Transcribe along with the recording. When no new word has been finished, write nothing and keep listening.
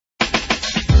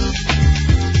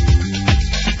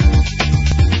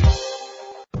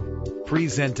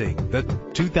Presenting the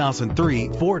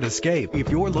 2003 Ford Escape. If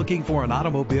you're looking for an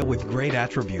automobile with great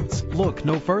attributes, look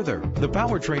no further. The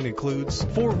powertrain includes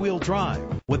four-wheel drive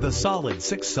with a solid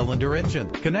 6-cylinder engine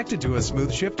connected to a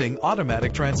smooth shifting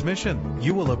automatic transmission.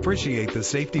 You will appreciate the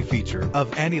safety feature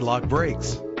of anti-lock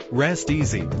brakes. Rest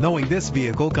easy knowing this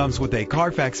vehicle comes with a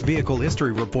Carfax Vehicle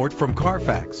History Report from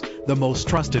Carfax, the most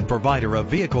trusted provider of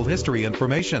vehicle history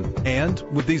information. And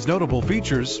with these notable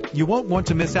features, you won't want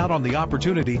to miss out on the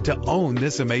opportunity to own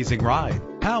this amazing ride.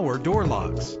 Power door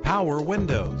locks, power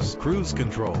windows, cruise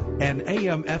control, an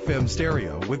AM/FM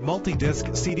stereo with multi-disc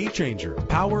CD changer,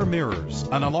 power mirrors,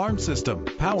 an alarm system,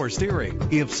 power steering.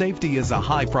 If safety is a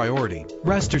high priority,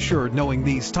 rest assured knowing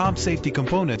these top safety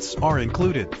components are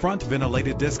included: front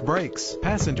ventilated disc brakes,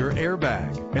 passenger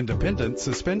airbag, independent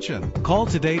suspension. Call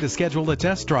today to schedule a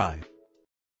test drive.